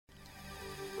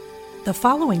The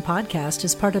following podcast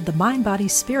is part of the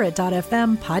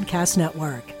MindBodySpirit.fm podcast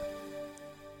network.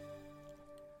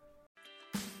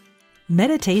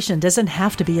 Meditation doesn't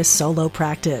have to be a solo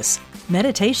practice.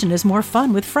 Meditation is more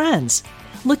fun with friends.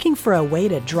 Looking for a way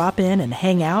to drop in and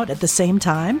hang out at the same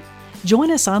time? Join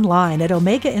us online at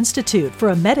Omega Institute for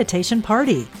a meditation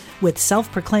party with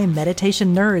self-proclaimed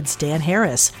meditation nerds Dan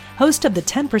Harris, host of the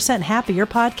 10% Happier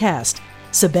podcast,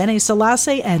 Sabene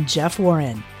Selassie, and Jeff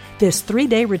Warren. This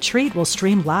 3-day retreat will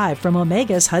stream live from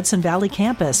Omega's Hudson Valley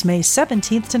campus May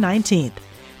 17th to 19th.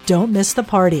 Don't miss the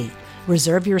party.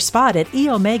 Reserve your spot at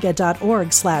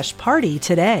eomega.org/party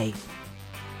today.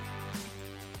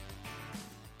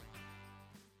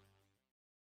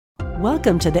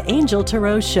 Welcome to the Angel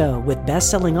Tarot Show with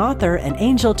best-selling author and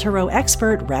Angel Tarot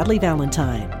expert Radleigh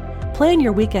Valentine. Plan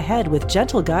your week ahead with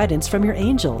gentle guidance from your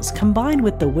angels, combined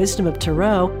with the wisdom of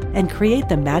Tarot, and create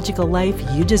the magical life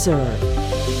you deserve.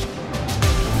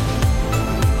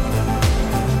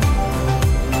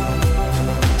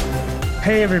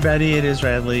 Hey everybody, it is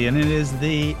Radleigh, and it is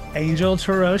the Angel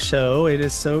Tarot Show. It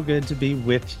is so good to be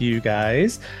with you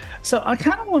guys. So I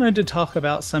kind of wanted to talk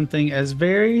about something as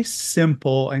very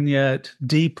simple and yet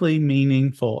deeply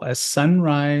meaningful as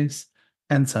sunrise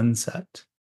and sunset.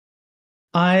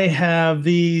 I have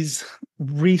these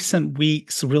recent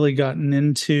weeks really gotten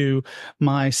into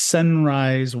my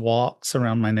sunrise walks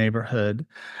around my neighborhood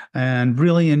and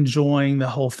really enjoying the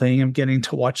whole thing of getting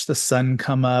to watch the sun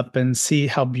come up and see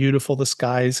how beautiful the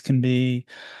skies can be.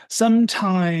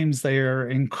 Sometimes they're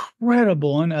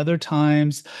incredible, and other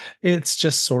times it's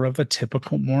just sort of a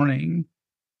typical morning.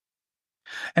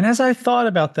 And as I thought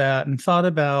about that and thought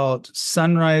about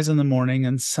sunrise in the morning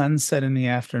and sunset in the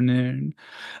afternoon,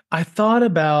 I thought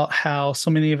about how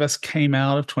so many of us came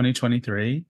out of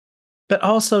 2023, but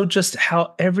also just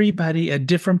how everybody at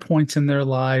different points in their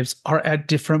lives are at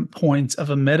different points of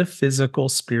a metaphysical,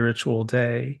 spiritual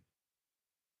day.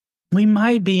 We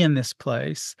might be in this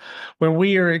place where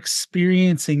we are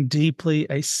experiencing deeply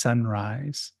a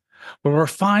sunrise, where we're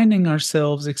finding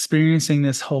ourselves experiencing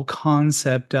this whole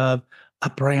concept of a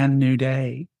brand new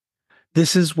day.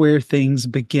 This is where things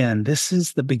begin. This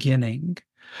is the beginning.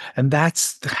 And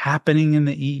that's happening in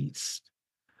the East.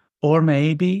 Or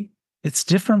maybe it's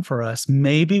different for us.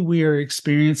 Maybe we are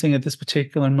experiencing at this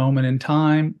particular moment in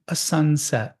time a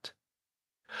sunset,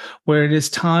 where it is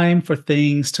time for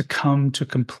things to come to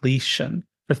completion,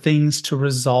 for things to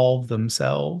resolve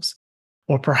themselves.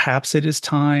 Or perhaps it is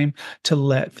time to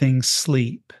let things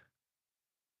sleep.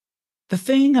 The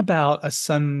thing about a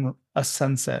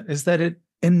sunset is that it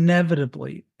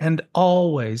inevitably and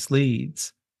always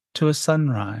leads to a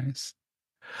sunrise.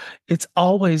 It's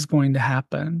always going to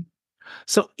happen.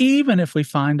 So even if we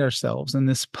find ourselves in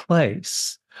this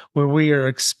place where we are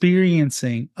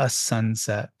experiencing a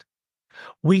sunset,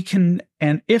 we can,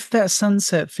 and if that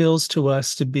sunset feels to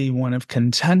us to be one of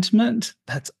contentment,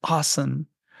 that's awesome.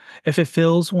 If it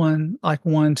feels one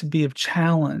to be of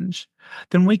challenge,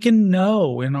 then we can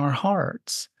know in our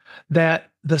hearts that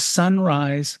the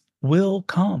sunrise will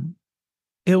come.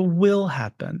 It will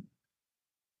happen.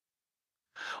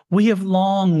 We have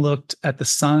long looked at the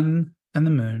sun and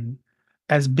the moon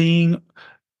as being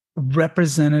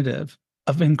representative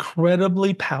of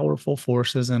incredibly powerful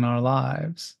forces in our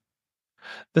lives.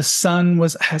 The sun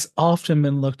has often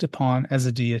been looked upon as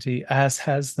a deity, as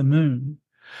has the moon.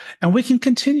 And we can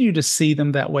continue to see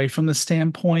them that way from the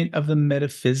standpoint of the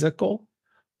metaphysical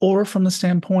or from the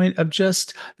standpoint of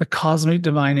just the cosmic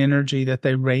divine energy that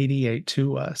they radiate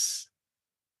to us.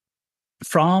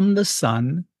 From the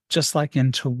sun, just like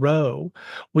in Tarot,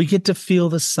 we get to feel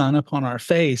the sun upon our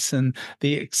face and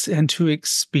to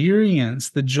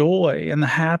experience the joy and the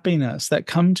happiness that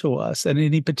come to us at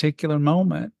any particular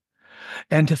moment.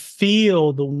 And to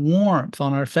feel the warmth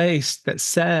on our face that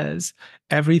says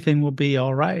everything will be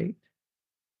all right.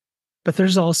 But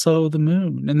there's also the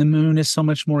moon, and the moon is so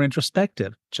much more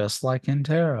introspective, just like in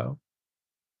tarot,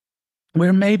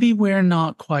 where maybe we're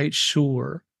not quite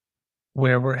sure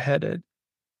where we're headed.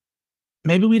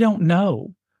 Maybe we don't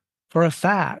know for a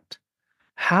fact,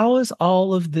 how is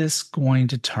all of this going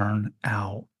to turn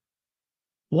out?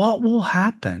 What will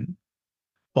happen?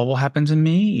 What will happen to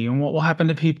me, and what will happen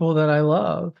to people that I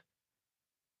love?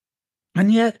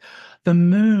 And yet, the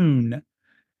moon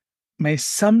may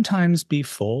sometimes be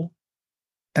full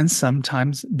and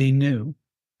sometimes be new.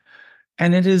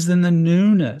 And it is in the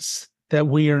newness that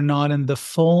we are not in the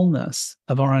fullness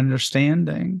of our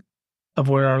understanding of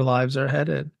where our lives are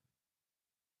headed.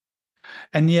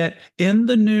 And yet, in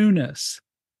the newness,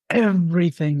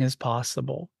 everything is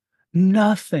possible.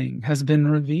 Nothing has been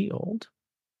revealed.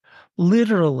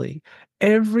 Literally,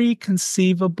 Every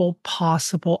conceivable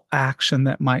possible action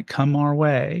that might come our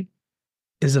way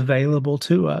is available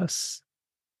to us.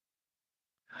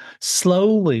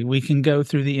 Slowly, we can go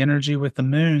through the energy with the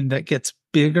moon that gets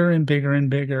bigger and bigger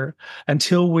and bigger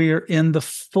until we are in the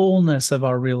fullness of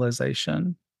our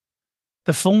realization,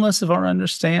 the fullness of our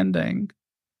understanding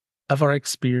of our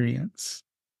experience.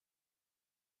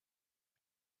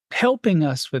 Helping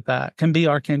us with that can be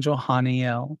Archangel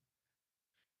Haniel.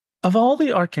 Of all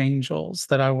the archangels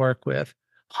that I work with,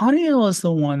 Haniel is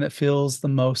the one that feels the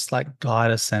most like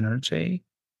goddess energy.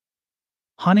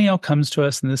 Haniel comes to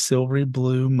us in the silvery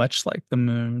blue, much like the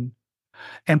moon,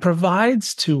 and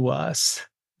provides to us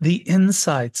the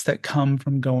insights that come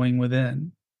from going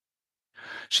within.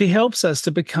 She helps us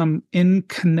to become in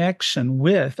connection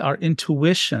with our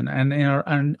intuition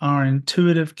and our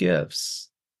intuitive gifts,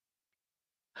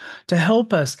 to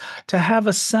help us to have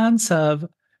a sense of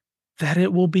that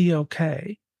it will be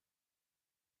okay.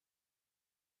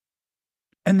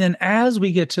 And then as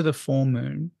we get to the full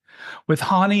moon, with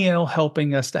Haniel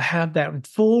helping us to have that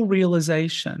full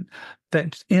realization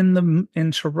that in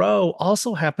Tarot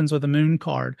also happens with a moon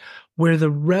card, where the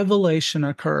revelation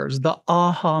occurs, the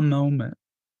aha moment.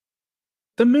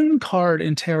 The moon card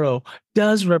in Tarot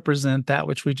does represent that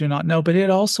which we do not know, but it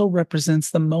also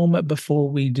represents the moment before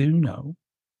we do know.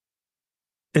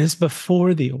 It is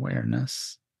before the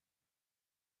awareness.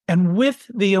 And with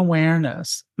the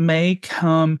awareness may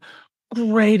come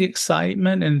great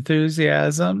excitement,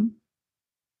 enthusiasm,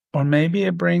 or maybe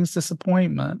it brings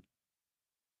disappointment.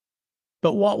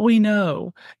 But what we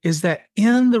know is that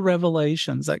in the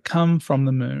revelations that come from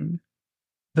the moon,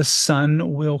 the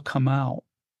sun will come out.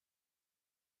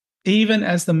 Even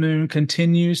as the moon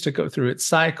continues to go through its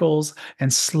cycles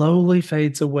and slowly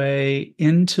fades away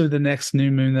into the next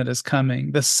new moon that is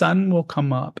coming, the sun will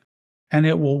come up and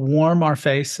it will warm our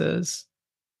faces.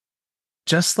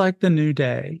 Just like the new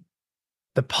day,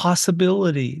 the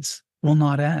possibilities will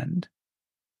not end.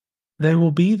 They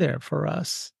will be there for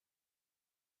us.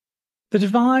 The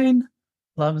divine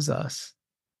loves us.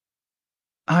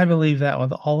 I believe that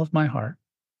with all of my heart.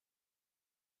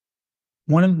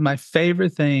 One of my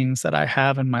favorite things that I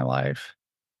have in my life,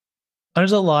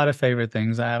 there's a lot of favorite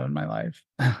things I have in my life,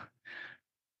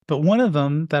 but one of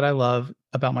them that I love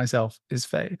about myself is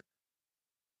Faith.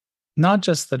 Not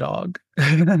just the dog,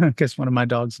 because one of my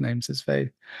dog's names is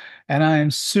Faith. And I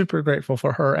am super grateful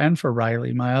for her and for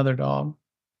Riley, my other dog.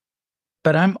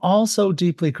 But I'm also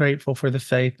deeply grateful for the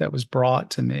faith that was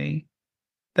brought to me,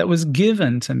 that was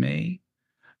given to me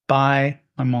by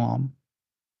my mom,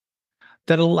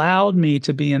 that allowed me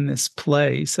to be in this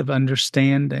place of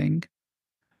understanding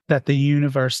that the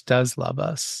universe does love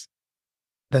us,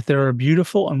 that there are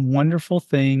beautiful and wonderful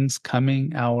things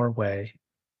coming our way.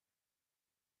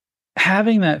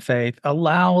 Having that faith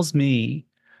allows me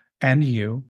and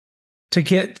you to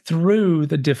get through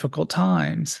the difficult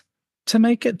times, to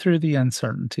make it through the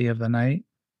uncertainty of the night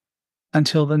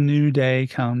until the new day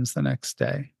comes the next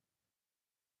day.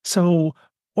 So,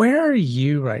 where are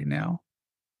you right now?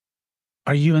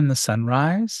 Are you in the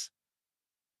sunrise?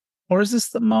 Or is this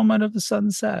the moment of the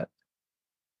sunset?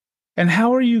 And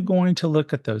how are you going to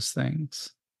look at those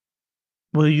things?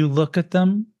 Will you look at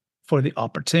them for the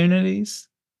opportunities?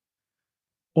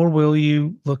 Or will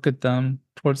you look at them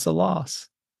towards the loss?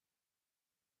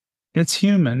 It's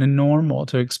human and normal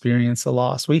to experience the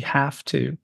loss. We have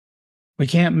to. We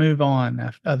can't move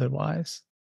on otherwise.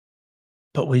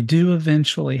 But we do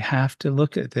eventually have to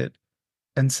look at it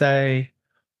and say,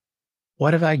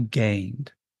 what have I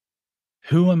gained?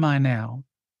 Who am I now?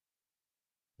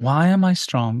 Why am I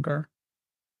stronger?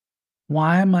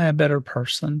 Why am I a better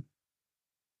person?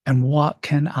 And what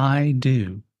can I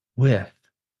do with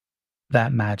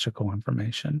that magical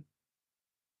information?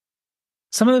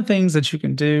 Some of the things that you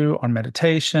can do are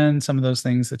meditation. Some of those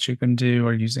things that you can do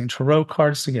are using tarot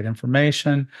cards to get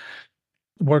information,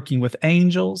 working with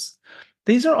angels.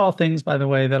 These are all things, by the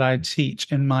way, that I teach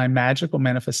in my magical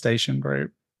manifestation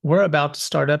group. We're about to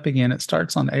start up again. It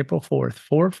starts on April 4th,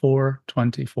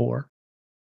 4/4/24.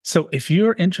 So if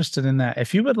you're interested in that,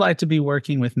 if you would like to be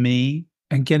working with me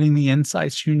and getting the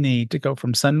insights you need to go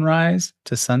from sunrise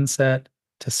to sunset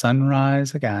to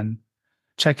sunrise again,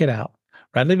 check it out.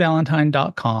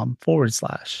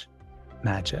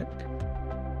 RadleyValentine.com/magic.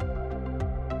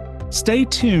 Stay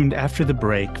tuned after the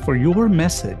break for your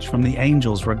message from the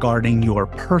angels regarding your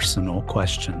personal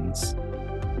questions.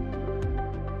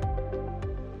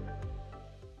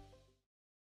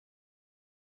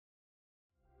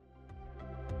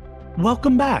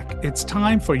 Welcome back. It's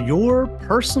time for your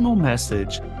personal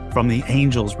message from the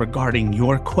angels regarding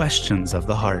your questions of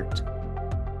the heart.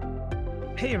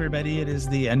 Hey, everybody. It is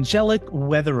the Angelic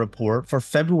weather report for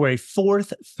February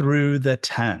 4th through the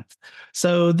 10th.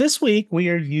 So, this week we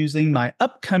are using my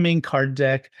upcoming card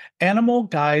deck, Animal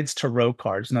Guides Tarot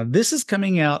cards. Now, this is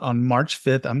coming out on March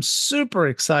 5th. I'm super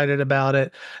excited about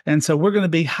it. And so, we're going to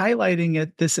be highlighting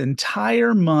it this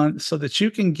entire month so that you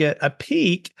can get a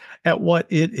peek at what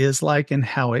it is like and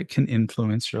how it can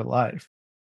influence your life.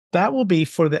 That will be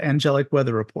for the angelic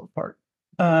weather report part.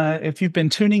 If you've been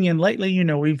tuning in lately, you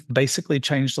know we've basically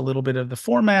changed a little bit of the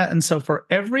format. And so for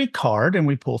every card, and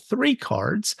we pull three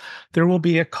cards, there will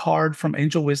be a card from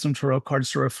Angel Wisdom Tarot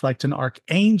cards to reflect an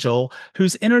archangel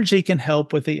whose energy can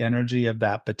help with the energy of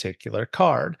that particular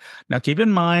card. Now, keep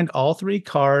in mind, all three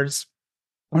cards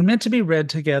are meant to be read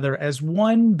together as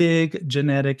one big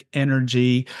genetic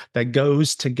energy that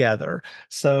goes together.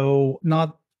 So,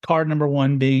 not card number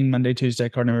one being Monday, Tuesday,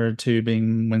 card number two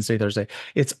being Wednesday, Thursday.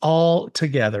 It's all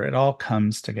together, it all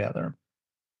comes together.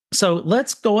 So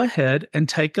let's go ahead and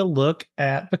take a look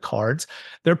at the cards.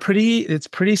 It's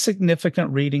pretty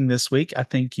significant reading this week. I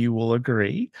think you will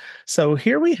agree. So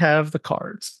here we have the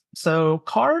cards. So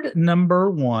card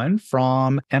number one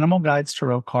from Animal Guides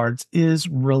Tarot cards is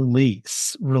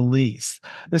release. Release.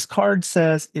 This card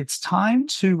says it's time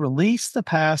to release the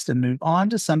past and move on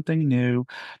to something new.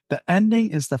 The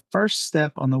ending is the first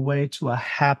step on the way to a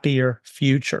happier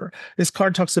future. This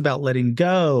card talks about letting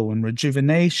go and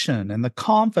rejuvenation and the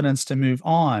confidence to move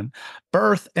on,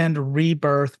 birth and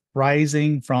rebirth,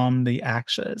 rising from the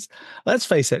ashes. Let's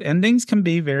face it, endings can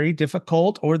be very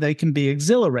difficult or they can be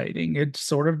exhilarating. It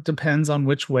sort of depends on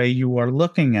which way you are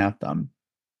looking at them.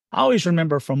 I always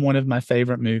remember from one of my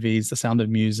favorite movies, The Sound of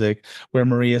Music, where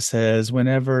Maria says,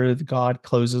 whenever God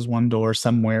closes one door,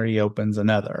 somewhere he opens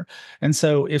another. And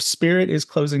so if spirit is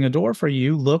closing a door for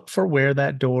you, look for where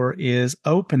that door is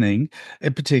opening,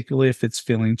 and particularly if it's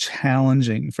feeling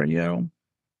challenging for you.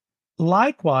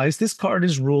 Likewise, this card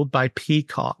is ruled by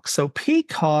peacocks. So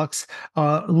peacocks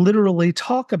literally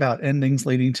talk about endings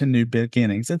leading to new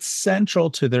beginnings. It's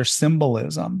central to their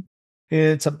symbolism.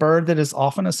 It's a bird that is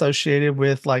often associated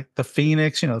with like the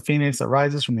phoenix, the phoenix that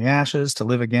rises from the ashes to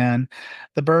live again.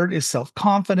 The bird is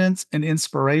self-confidence, and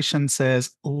inspiration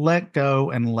says, let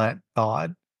go and let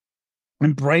God.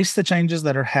 Embrace the changes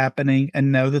that are happening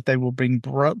and know that they will bring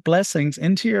blessings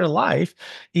into your life,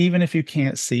 even if you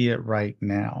can't see it right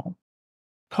now.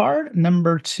 Card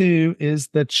number two is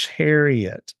the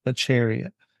Chariot. The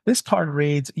Chariot. This card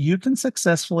reads, you can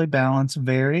successfully balance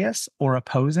various or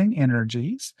opposing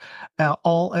energies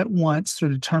all at once through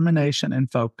determination and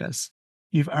focus.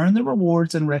 You've earned the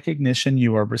rewards and recognition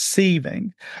you are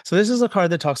receiving. So, this is a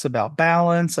card that talks about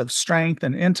balance of strength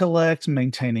and intellect,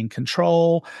 maintaining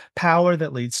control, power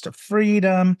that leads to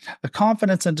freedom, the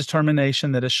confidence and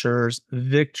determination that assures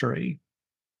victory.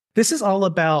 This is all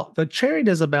about the chariot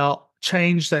is about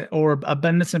change that or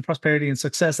abundance and prosperity and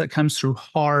success that comes through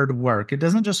hard work. It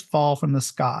doesn't just fall from the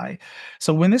sky.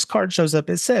 So when this card shows up,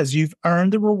 it says you've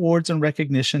earned the rewards and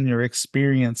recognition you're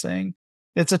experiencing.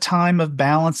 It's a time of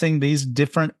balancing these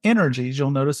different energies.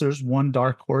 You'll notice there's one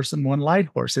dark horse and one light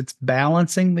horse. It's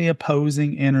balancing the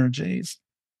opposing energies.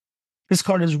 This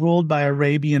card is ruled by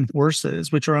Arabian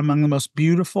horses, which are among the most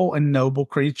beautiful and noble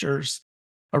creatures.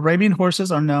 Arabian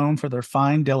horses are known for their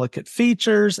fine, delicate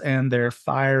features and their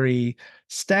fiery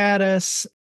status.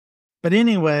 But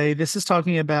anyway, this is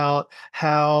talking about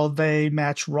how they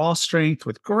match raw strength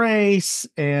with grace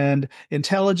and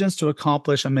intelligence to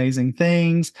accomplish amazing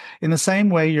things. In the same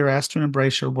way, you're asked to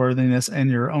embrace your worthiness and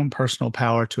your own personal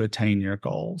power to attain your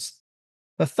goals.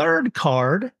 The third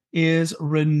card is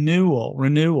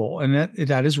renewal, and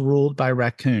that is ruled by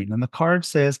raccoon. And the card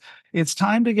says, it's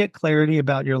time to get clarity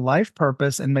about your life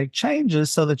purpose and make changes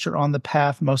so that you're on the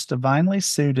path most divinely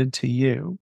suited to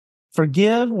you.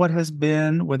 Forgive what has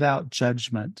been without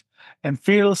judgment and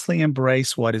fearlessly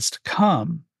embrace what is to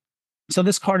come. So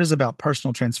this card is about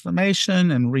personal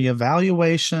transformation and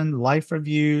reevaluation, life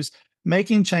reviews,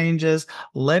 making changes,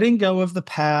 letting go of the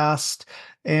past,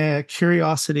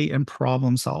 curiosity, and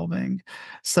problem solving.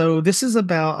 So this is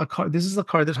about a card. This is a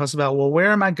card that talks about, well,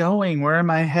 where am I going? Where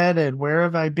am I headed? Where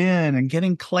have I been? And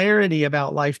getting clarity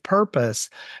about life purpose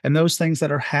and those things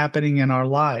that are happening in our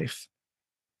life.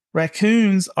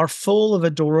 Raccoons are full of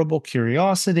adorable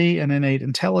curiosity and innate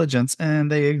intelligence,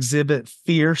 and they exhibit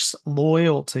fierce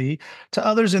loyalty to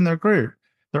others in their group.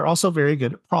 They're also very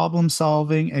good at problem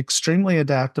solving, extremely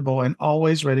adaptable, and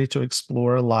always ready to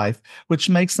explore life, which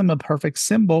makes them a perfect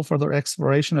symbol for their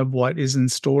exploration of what is in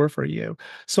store for you.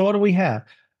 So, what do we have?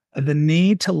 The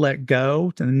need to let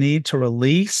go, the need to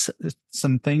release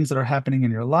some things that are happening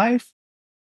in your life,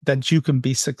 that you can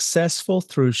be successful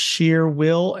through sheer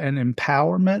will and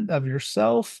empowerment of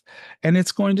yourself. And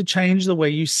it's going to change the way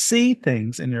you see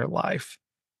things in your life.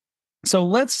 So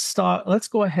let's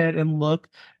go ahead and look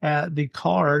at the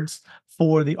cards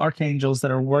for the archangels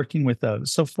that are working with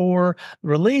those. So for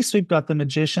release, we've got the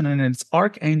magician and it's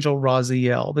Archangel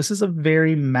Raziel. This is a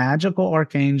very magical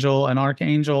archangel, an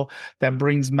archangel that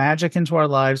brings magic into our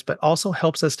lives, but also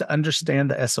helps us to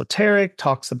understand the esoteric,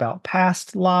 talks about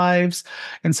past lives.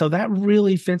 And so that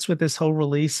really fits with this whole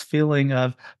release feeling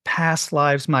of past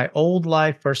lives, my old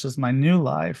life versus my new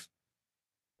life.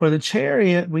 For the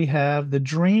chariot, we have the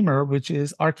dreamer, which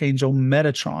is Archangel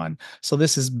Metatron. So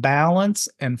this is balance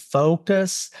and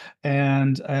focus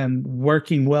and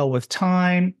working well with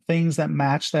time, things that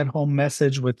match that whole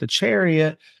message with the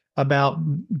chariot about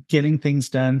getting things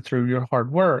done through your hard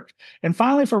work. And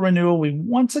finally, for renewal, we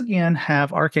once again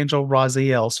have Archangel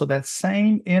Raziel. So that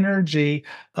same energy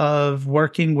of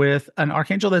working with an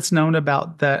archangel that's known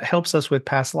about that helps us with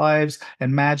past lives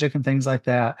and magic and things like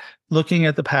that, looking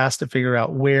at the past to figure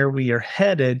out where we are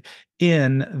headed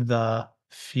in the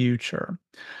future.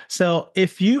 So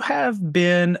if you have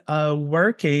been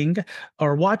working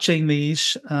or watching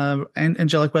these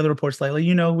angelic weather reports lately,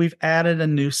 you know we've added a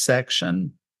new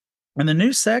section. And the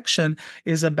new section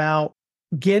is about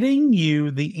getting you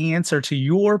the answer to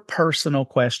your personal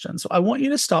question. So I want you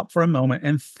to stop for a moment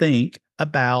and think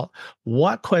about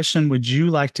what question would you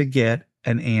like to get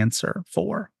an answer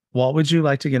for? What would you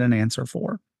like to get an answer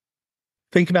for?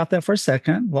 Think about that for a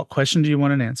second. What question do you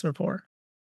want an answer for?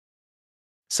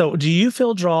 So do you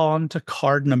feel drawn to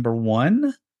card number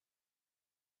 1,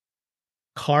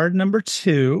 card number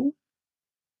 2,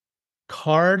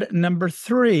 card number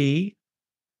 3,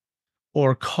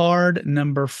 or card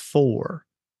number 4?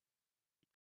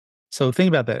 So think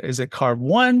about that. Is it card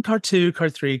 1, card 2,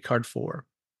 card 3, card 4?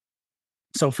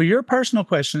 So for your personal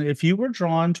question, if you were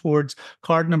drawn towards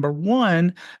card number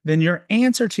 1, then your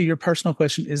answer to your personal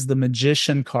question is the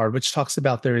Magician card, which talks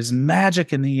about there is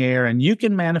magic in the air and you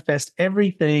can manifest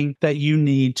everything that you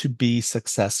need to be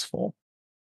successful.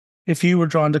 If you were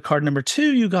drawn to card number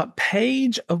 2, you got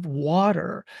Page of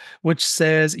Water, which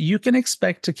says you can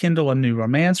expect to kindle a new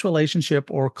romance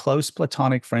relationship or close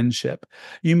platonic friendship.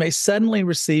 You may suddenly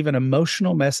receive an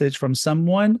emotional message from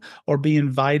someone or be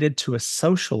invited to a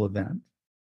social event.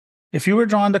 If you were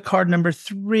drawn to card number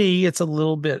 3, it's a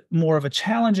little bit more of a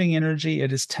challenging energy.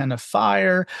 It is 10 of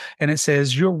Fire, and it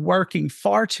says you're working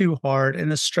far too hard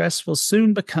and the stress will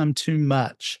soon become too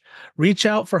much. Reach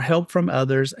out for help from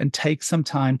others and take some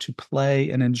time to play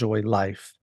and enjoy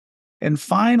life. And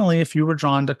finally, if you were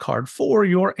drawn to card 4,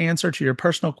 your answer to your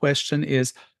personal question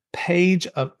is Page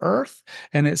of Earth,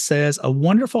 and it says a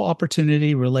wonderful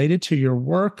opportunity related to your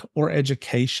work or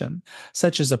education,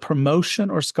 such as a promotion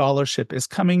or scholarship, is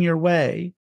coming your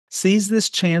way. Seize this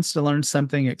chance to learn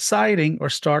something exciting or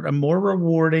start a more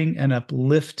rewarding and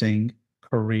uplifting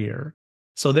career.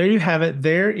 So there you have it.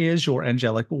 There is your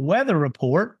angelic weather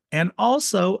report and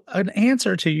also an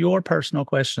answer to your personal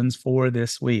questions for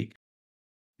this week.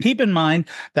 Keep in mind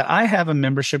that I have a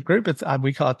membership group.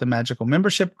 We call it the Magical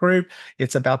Membership Group.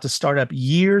 It's about to start up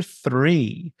year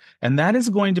 3, and that is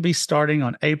going to be starting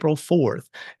on April 4th.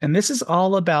 And this is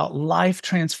all about life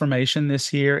transformation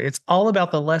this year. It's all about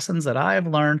the lessons that I have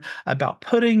learned about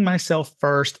putting myself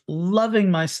first, loving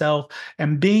myself,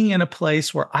 and being in a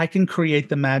place where I can create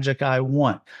the magic I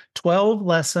want. 12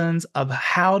 lessons of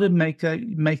how to make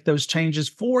those changes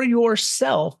for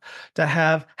yourself to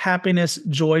have happiness,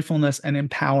 joyfulness, and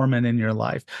empowerment in your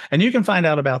life. And you can find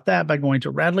out about that by going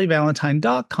to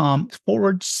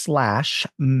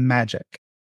radleyvalentine.com/magic.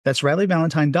 That's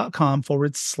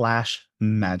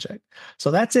radleyvalentine.com/magic.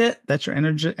 So that's it. That's your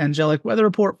angelic weather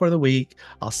report for the week.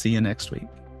 I'll see you next week.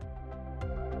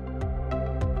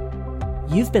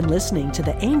 You've been listening to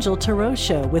the Angel Tarot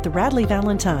Show with Radley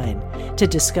Valentine. To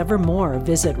discover more,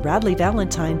 visit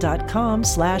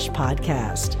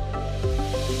radleyvalentine.com/podcast.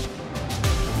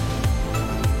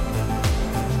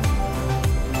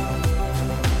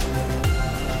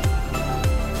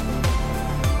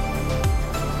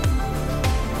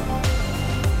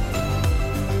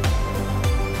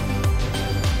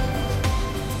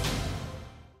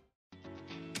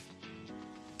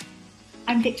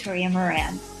 I'm Victoria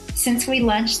Moran. Since we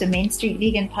launched the Main Street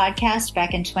Vegan podcast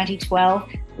back in 2012,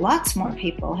 lots more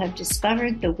people have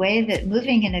discovered the way that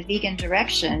moving in a vegan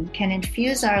direction can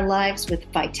infuse our lives with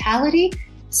vitality,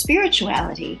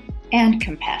 spirituality, and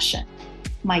compassion.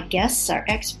 My guests are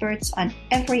experts on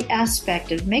every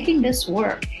aspect of making this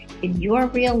work in your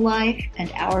real life and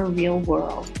our real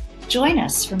world. Join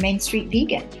us for Main Street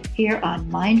Vegan here on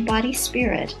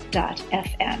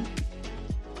mindbodyspirit.fm.